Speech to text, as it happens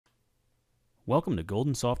Welcome to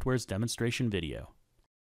Golden Software's demonstration video.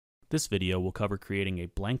 This video will cover creating a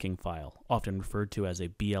blanking file, often referred to as a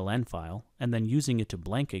BLN file, and then using it to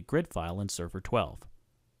blank a grid file in Surfer 12.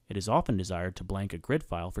 It is often desired to blank a grid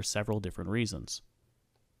file for several different reasons.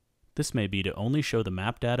 This may be to only show the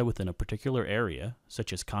map data within a particular area,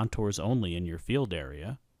 such as contours only in your field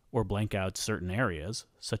area, or blank out certain areas,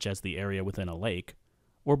 such as the area within a lake,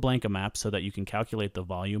 or blank a map so that you can calculate the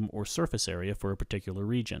volume or surface area for a particular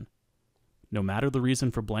region. No matter the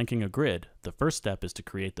reason for blanking a grid, the first step is to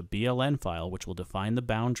create the BLN file, which will define the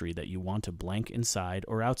boundary that you want to blank inside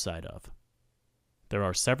or outside of. There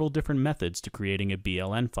are several different methods to creating a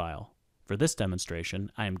BLN file. For this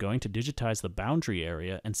demonstration, I am going to digitize the boundary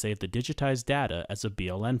area and save the digitized data as a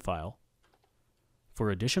BLN file.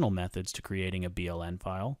 For additional methods to creating a BLN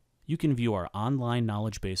file, you can view our online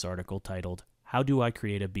knowledge base article titled, "How do I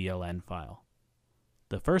create a BLN file?"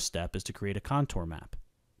 The first step is to create a contour map.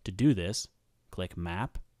 To do this, click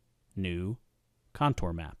Map, New,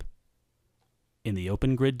 Contour Map. In the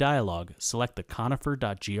Open Grid dialog, select the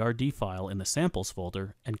conifer.grd file in the Samples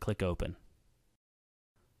folder and click Open.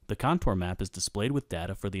 The contour map is displayed with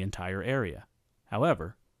data for the entire area.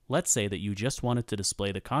 However, let's say that you just wanted to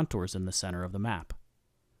display the contours in the center of the map.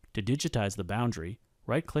 To digitize the boundary,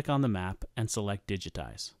 right-click on the map and select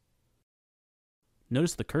Digitize.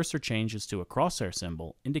 Notice the cursor changes to a crosshair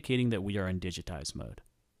symbol indicating that we are in digitize mode.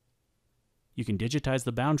 You can digitize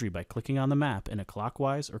the boundary by clicking on the map in a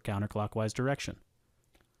clockwise or counterclockwise direction.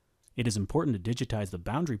 It is important to digitize the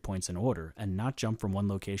boundary points in order and not jump from one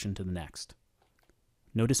location to the next.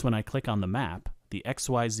 Notice when I click on the map, the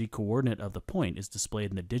XYZ coordinate of the point is displayed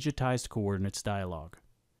in the Digitized Coordinates dialog.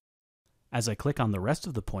 As I click on the rest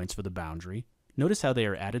of the points for the boundary, notice how they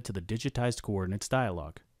are added to the Digitized Coordinates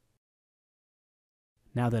dialog.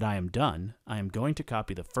 Now that I am done, I am going to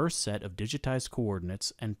copy the first set of digitized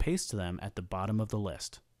coordinates and paste them at the bottom of the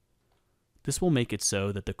list. This will make it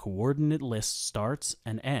so that the coordinate list starts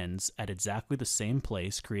and ends at exactly the same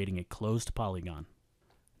place, creating a closed polygon.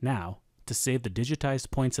 Now, to save the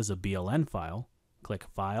digitized points as a BLN file, click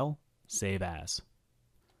File, Save As.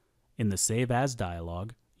 In the Save As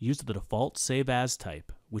dialog, use the default Save As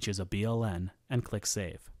type, which is a BLN, and click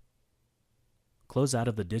Save. Close out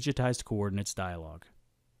of the Digitized Coordinates dialog.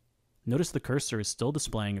 Notice the cursor is still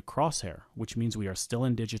displaying a crosshair, which means we are still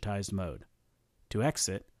in digitized mode. To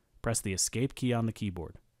exit, press the Escape key on the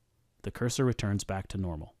keyboard. The cursor returns back to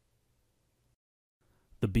normal.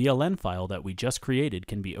 The BLN file that we just created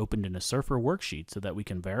can be opened in a Surfer worksheet so that we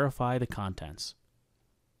can verify the contents.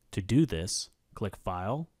 To do this, click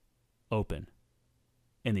File, Open.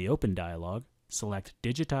 In the Open dialog, select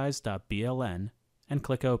digitize.bln and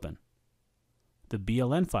click Open. The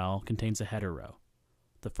BLN file contains a header row.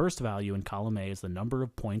 The first value in column A is the number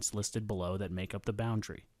of points listed below that make up the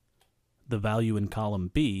boundary. The value in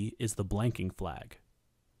column B is the blanking flag.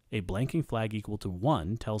 A blanking flag equal to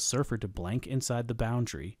 1 tells Surfer to blank inside the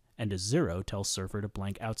boundary, and a 0 tells Surfer to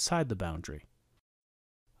blank outside the boundary.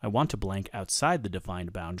 I want to blank outside the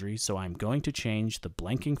defined boundary, so I'm going to change the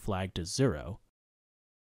blanking flag to 0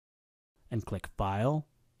 and click File,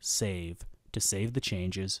 Save to save the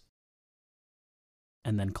changes,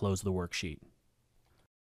 and then close the worksheet.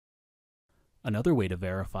 Another way to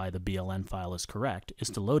verify the BLN file is correct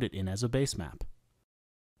is to load it in as a base map.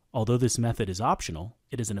 Although this method is optional,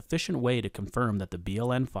 it is an efficient way to confirm that the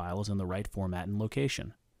BLN file is in the right format and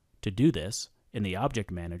location. To do this, in the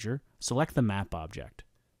Object Manager, select the Map object.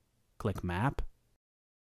 Click Map,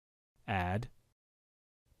 Add,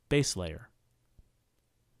 Base Layer.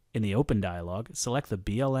 In the Open dialog, select the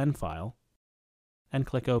BLN file and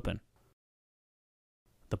click Open.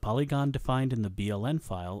 The polygon defined in the BLN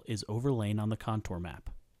file is overlain on the contour map.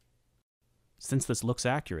 Since this looks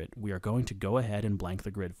accurate, we are going to go ahead and blank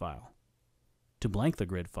the grid file. To blank the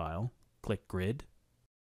grid file, click Grid,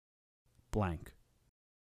 Blank.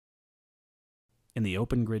 In the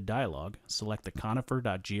Open Grid dialog, select the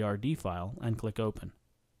conifer.grd file and click Open.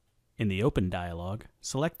 In the Open dialog,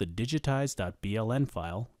 select the digitize.bln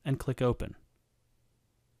file and click Open.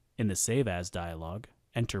 In the Save As dialog,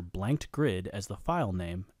 enter blanked grid as the file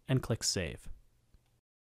name and click Save.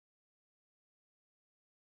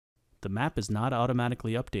 The map is not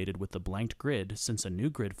automatically updated with the blanked grid since a new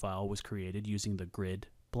grid file was created using the grid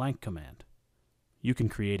blank command. You can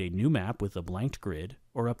create a new map with a blanked grid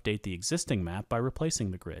or update the existing map by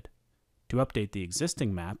replacing the grid. To update the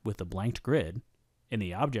existing map with the blanked grid, in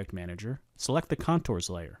the Object Manager, select the Contours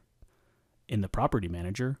layer. In the Property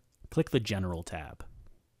Manager, click the General tab.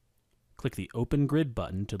 Click the Open Grid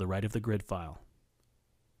button to the right of the grid file.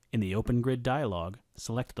 In the Open Grid dialog,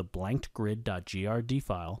 select the blanked grid.grd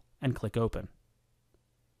file and click Open.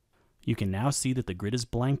 You can now see that the grid is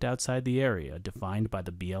blanked outside the area defined by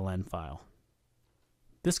the BLN file.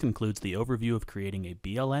 This concludes the overview of creating a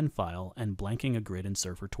BLN file and blanking a grid in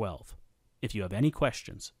Surfer 12. If you have any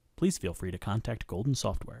questions, please feel free to contact Golden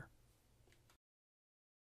Software.